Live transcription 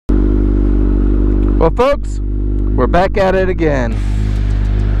Well, folks, we're back at it again.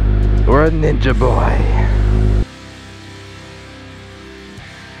 We're a ninja boy.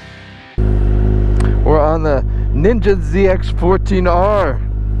 We're on the Ninja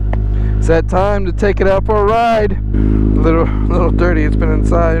ZX-14R. It's that time to take it out for a ride. A little dirty, it's been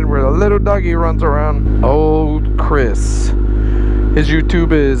inside where the little doggy runs around. Old Chris. His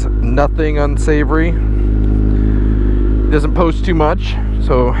YouTube is Nothing Unsavory. He doesn't post too much,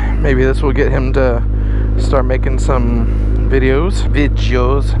 so maybe this will get him to start making some videosos.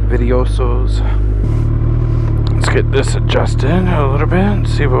 Let's get this adjusted a little bit and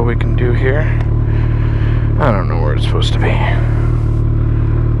see what we can do here. I don't know where it's supposed to be.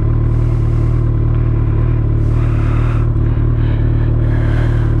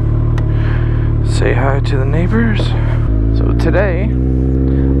 Say hi to the neighbors. So today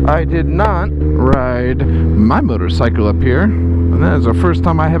I did not ride my motorcycle up here, and that is the first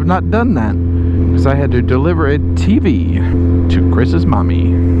time I have not done that, because I had to deliver a TV to Chris's mommy.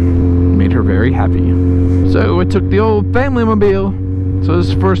 Made her very happy. So I took the old family mobile. So this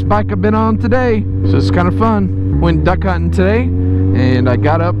is the first bike I've been on today, so it's kind of fun. Went duck hunting today, and I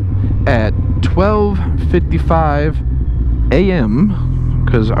got up at 12:55 a.m.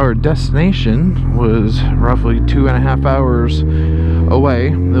 because our destination was roughly 2.5 hours away.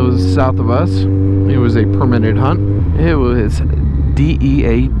 It was south of us. It was a permitted hunt. It was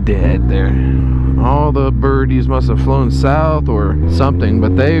DEA dead there. All the birdies must have flown south or something,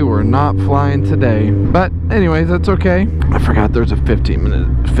 but they were not flying today. But anyways, that's okay. I forgot there's a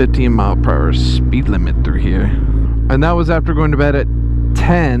 15 mile per hour speed limit through here. And that was after going to bed at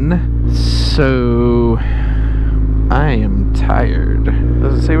 10. So I am tired.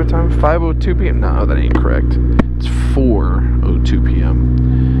 Does it say what time? 5:02 p.m. No, that ain't correct. It's 4:02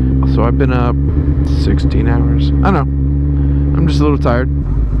 p.m. So I've been up 16 hours. I don't know. I'm just a little tired,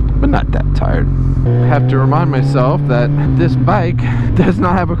 but not that tired. I have to remind myself that this bike does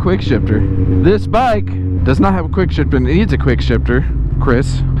not have a quick shifter. This bike does not have a quick shifter, and it needs a quick shifter.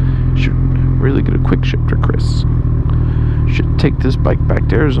 Chris should really get a quick shifter, Chris. Should take this bike back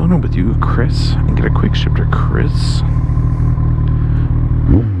to Arizona with you, Chris, and get a quick shifter, Chris.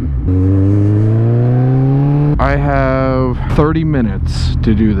 I have 30 minutes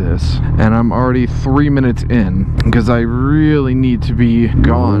to do this, and I'm already 3 minutes in, because I really need to be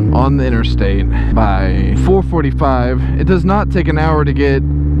gone on the interstate by 4:45. It does not take an hour to get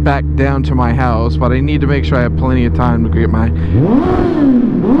back down to my house, but I need to make sure I have plenty of time to get my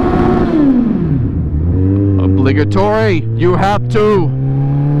obligatory. You have to.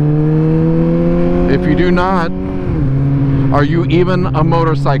 If you do not, are you even a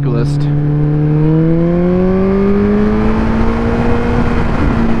motorcyclist?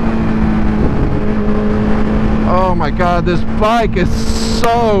 Oh my God, this bike is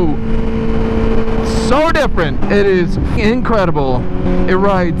so different. It is incredible. It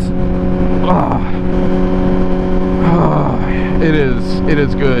rides. It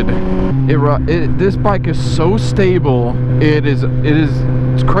is good. This bike is so stable. It's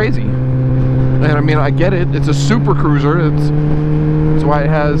crazy. And I mean, I get it. It's a super cruiser. That's why it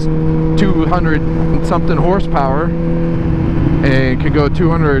has 200 something horsepower and can go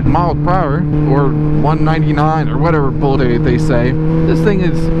 200 miles per hour or 199 or whatever bull they say. This thing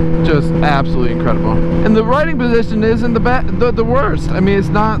is just absolutely incredible. And the riding position isn't the worst. I mean, it's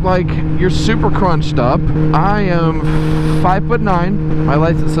not like you're super crunched up. I am 5'9". My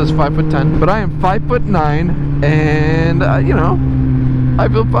license says 5'10", but I am 5'9", and you know, I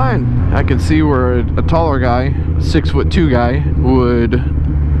feel fine. I can see where a taller guy, 6'2" guy, would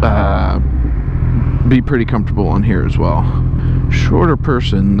be pretty comfortable on here as well. Shorter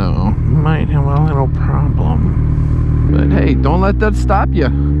person though might have a little problem. But hey, don't let that stop you.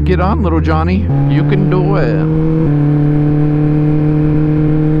 Get on, little Johnny. You can do it.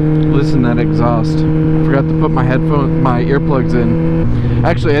 Listen to that exhaust. I forgot to put my earplugs in.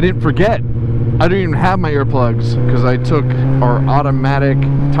 Actually, I didn't forget. I don't even have my earplugs because I took our automatic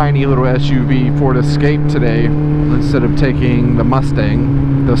tiny little SUV Ford Escape today instead of taking the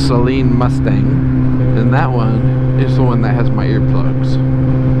Mustang, the Celine Mustang. And that one is the one that has my earplugs.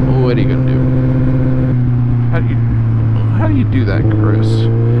 What are you gonna do? How do you do that, Chris?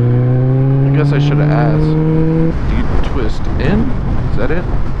 I guess I should have asked. Do you twist in? Is that it?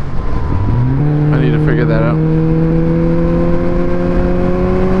 I need to figure that out.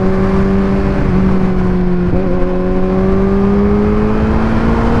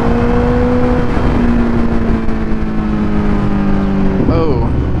 Oh,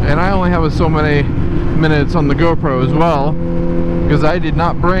 and I only have so many minutes on the GoPro as well, because I did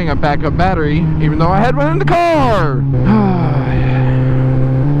not bring a backup battery, even though I had one in the car.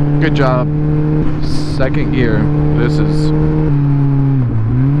 Good job. second gear. This is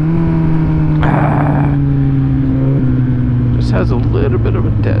just has a little bit of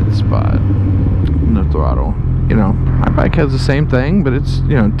a dead spot in the throttle. You know, my bike has the same thing, but it's,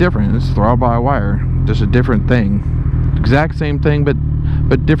 you know, different. It's throttle by wire, just a different thing. Exact same thing, but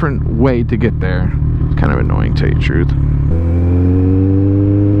different way to get there. It's kind of annoying, to tell you the truth.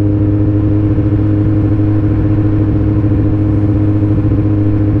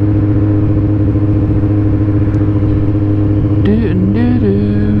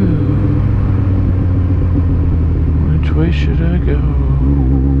 Which way should I go?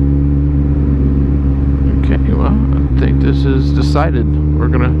 Okay, well, I think this is decided. We're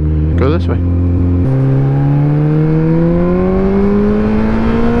gonna go this way.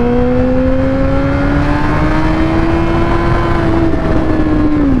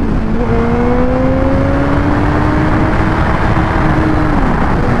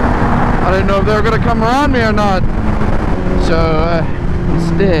 I didn't know if they were gonna come around me or not. So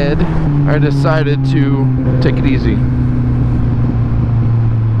instead, I decided to take it easy.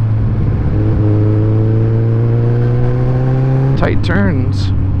 Tight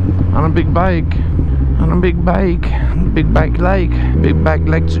turns on a big bike. On a big bike. Big bike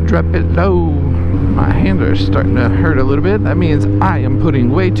likes to drop it low. My hands are starting to hurt a little bit. That means I am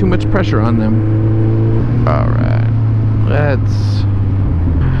putting way too much pressure on them. Alright, let's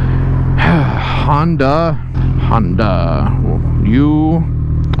Honda,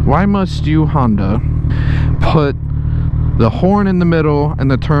 why must you, Honda, put the horn in the middle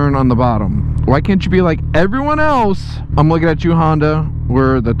and the turn on the bottom? Why can't you be like everyone else? I'm looking at you, Honda,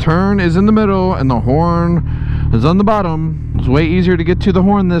 where the turn is in the middle and the horn is on the bottom. It's way easier to get to the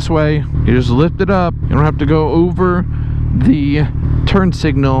horn this way. You just lift it up. You don't have to go over the turn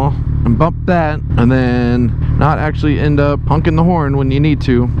signal and bump that and then not actually end up honking the horn when you need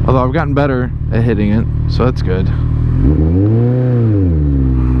to. Although I've gotten better at hitting it, so that's good.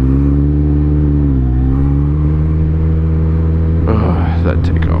 Ugh, that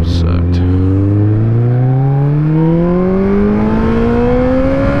takeoff sucked.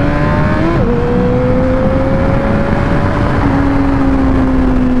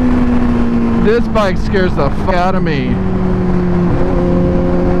 This bike scares the fuck out of me.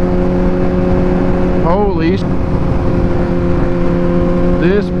 Holy sh**.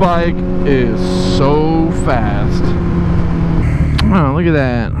 This bike is so fast. Oh, look at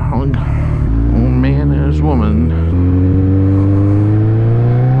that. Old man and his woman.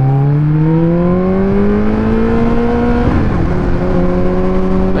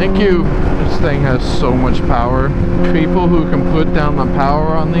 Thank you. This thing has so much power. People who can put down the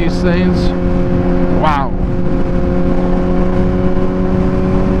power on these things, wow.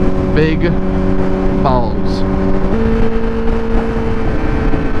 Big balls.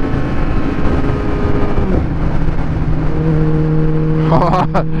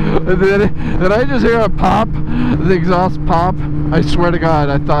 Did I just hear a pop? The exhaust pop? I swear to God,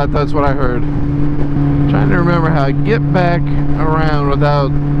 I thought that's what I heard. Trying to remember how I get back around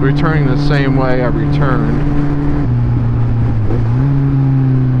without returning the same way I returned.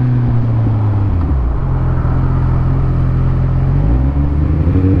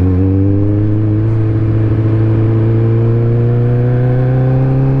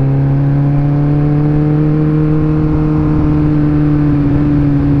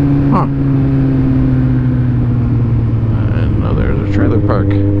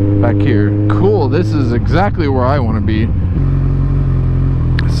 Back here. Cool, this is exactly where I want to be.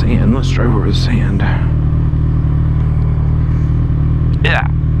 Sand, let's drive over the sand. Yeah,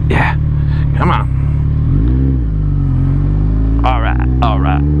 come on. Alright.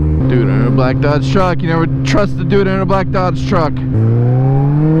 Dude in a black Dodge truck. You never trust the dude in a black Dodge truck.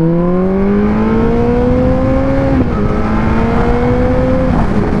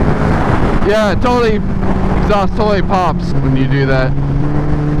 Yeah, totally. Exhaust totally pops when you do that.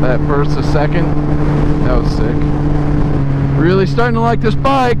 That first a second, that was sick. Really starting to like this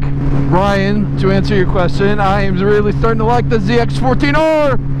bike, Ryan. To answer your question, I am really starting to like the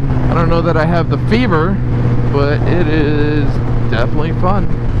ZX-14R. I don't know that I have the fever, but it is definitely fun.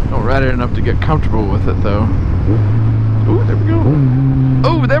 Don't ride it enough to get comfortable with it though. Ooh, there we go.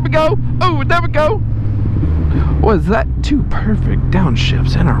 Oh, there we go. Oh, there we go. Was that 2 perfect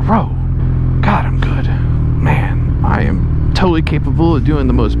downshifts in a row? God, I'm good. Man, I am totally capable of doing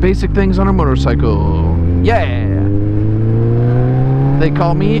the most basic things on a motorcycle. Yeah! They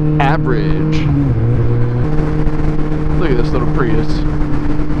call me average. Look at this little Prius.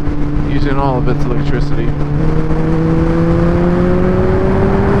 Using all of its electricity.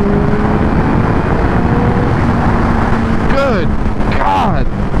 Good God!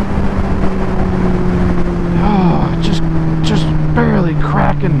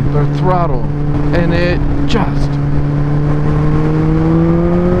 throttle, and it just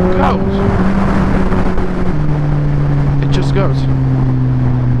goes. It just goes.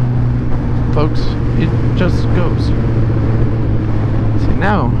 Folks, it just goes. See,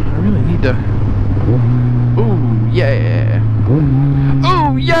 now I really need to. Ooh, yeah.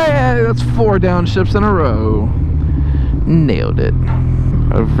 Ooh, yeah. That's 4 downshifts in a row. Nailed it.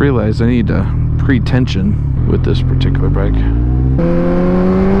 I've realized I need to pre-tension with this particular bike.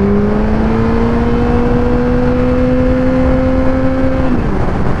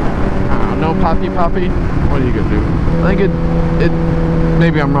 No poppy. What are you gonna do? I think it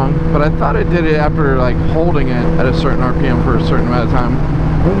maybe I'm wrong, but I thought it did it after like holding it at a certain RPM for a certain amount of time.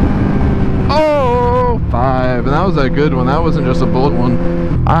 Oh, 5, and that was a good one. That wasn't just a bullet one.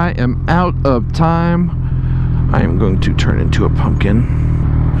 I am out of time. I am going to turn into a pumpkin.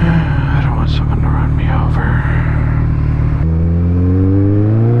 I don't want someone to run me over.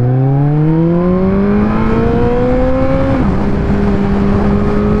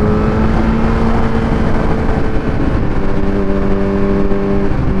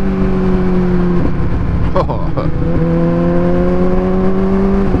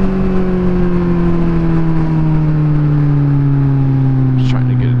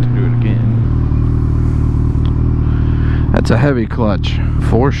 That's a heavy clutch,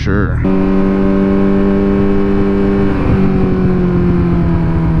 for sure.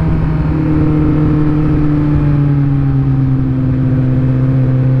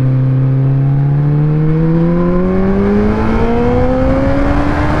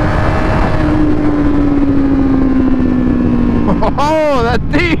 Oh, that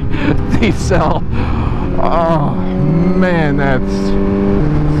D-cell. Oh, man, that's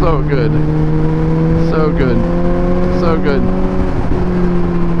so good. So good. So good.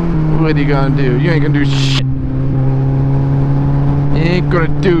 What are you gonna do? You ain't gonna do shit. You ain't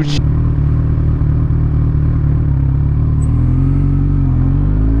gonna do shit.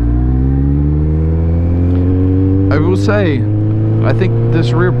 I will say, I think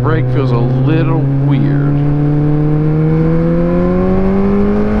this rear brake feels a little weird.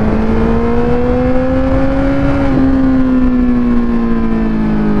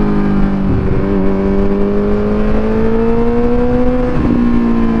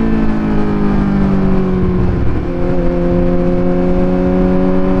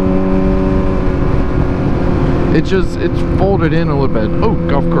 It's folded in a little bit. Oh,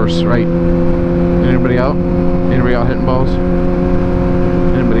 golf course, right. Anybody out? Anybody out hitting balls?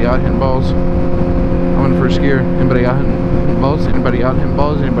 Anybody out hitting balls? I'm in first gear. Anybody out hitting balls? Anybody out hitting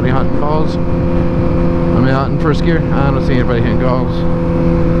balls? Anybody out hitting balls? I'm out in first gear. I don't see anybody hitting balls.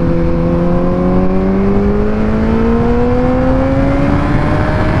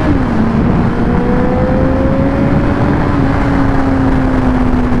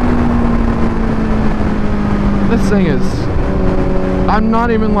 This thing is, I'm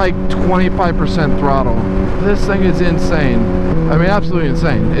not even like 25% throttle. This thing is insane. I mean, absolutely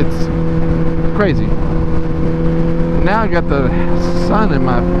insane. It's crazy. Now I got the sun in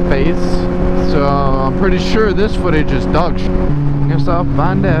my face, so I'm pretty sure this footage is dog shit. Guess I'll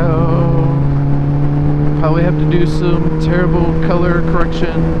find out. Probably have to do some terrible color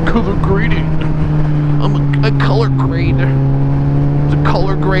correction. Color grading. I'm a color grader.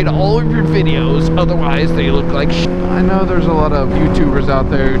 Color grade all of your videos, otherwise they look like shit. I know there's a lot of YouTubers out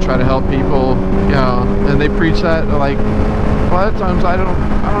there who try to help people, you know, and they preach that. Like, a lot of times I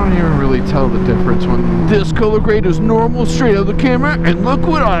don't even really tell the difference when this color grade is normal straight out of the camera and look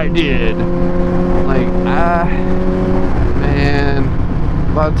what I did. Like, man,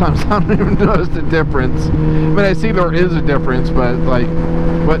 a lot of times I don't even notice the difference. I mean, I see there is a difference, but like,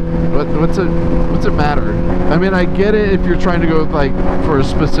 what's it matter? I mean, I get it if you're trying to go like for a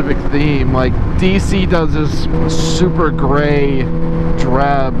specific theme. Like DC does this super gray,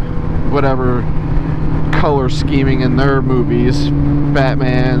 drab, whatever color scheming in their movies,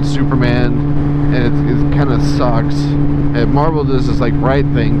 Batman, Superman, and it kind of sucks. And Marvel does this like bright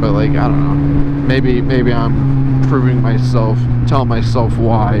thing, but like I don't know. Maybe I'm proving myself, telling myself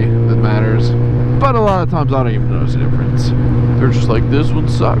why that matters. But a lot of times I don't even notice the difference. They're just like, this one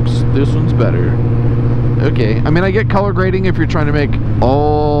sucks, this one's better. Okay, I mean, I get color grading if you're trying to make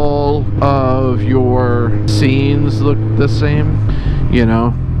all of your scenes look the same, you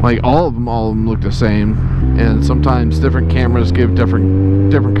know, like all of them look the same, and sometimes different cameras give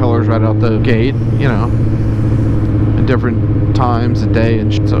different colors right out the gate, you know, at different times of day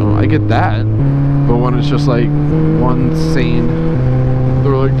and so I get that. But when it's just like one scene,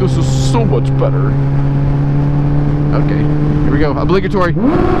 they're like, this is so much better. Okay, here we go, obligatory.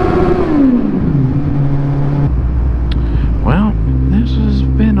 Well, this has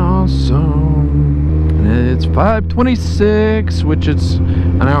been all awesome. And it's 5:26, which is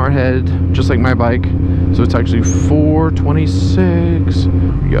an hour ahead, just like my bike. So it's actually 4:26.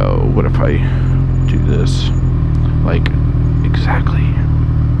 Yo, what if I do this like exactly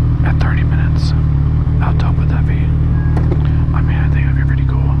at 30 minutes? How dope would that be? I mean, I think that'd be pretty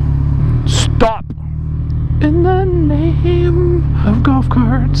cool. Stop! In the name of golf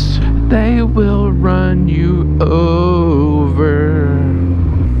carts, they will run you over.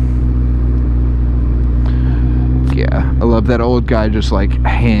 Yeah, I love that old guy just like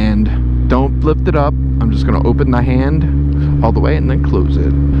hand. Don't lift it up. I'm just gonna open the hand all the way and then close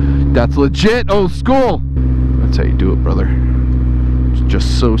it. That's legit old school. That's how you do it, brother. It's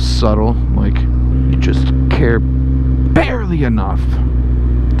just so subtle. Like, you just care barely enough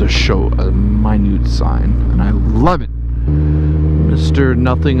to show a minute sign, and I love it. Mr.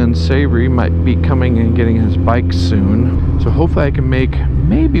 Nothing Unsavory might be coming and getting his bike soon, so hopefully I can make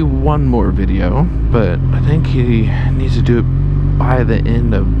maybe one more video, but I think he needs to do it by the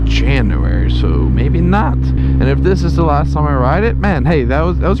end of January, so maybe not. And if this is the last time I ride it, man, hey, that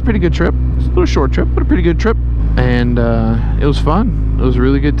was a pretty good trip. It's a little short trip, but a pretty good trip, and it was fun. It was a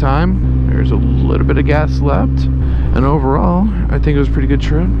really good time. There's a little bit of gas left, and overall I think it was a pretty good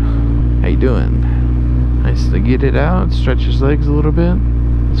trip. How you doing? Nice to get it out, stretch his legs a little bit,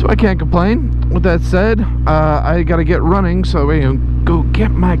 so I can't complain. With that said, I gotta get running, so I can go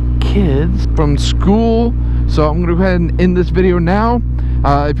get my kids from school. So I'm gonna go ahead and end this video now.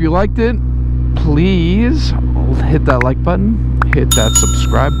 If you liked it, please hit that like button, hit that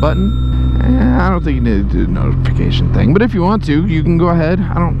subscribe button. I don't think you need to do the notification thing, but if you want to, you can go ahead.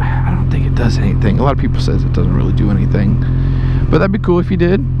 I don't think it does anything. A lot of people says it doesn't really do anything, but that'd be cool if you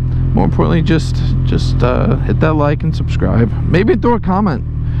did. More importantly, just hit that like and subscribe. Maybe throw a comment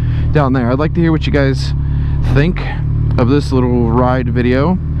down there. I'd like to hear what you guys think of this little ride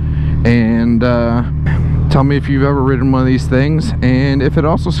video, and tell me if you've ever ridden one of these things, and if it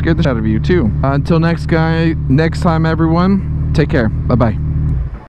also scared the shit out of you too. Until next time, everyone, take care. Bye bye.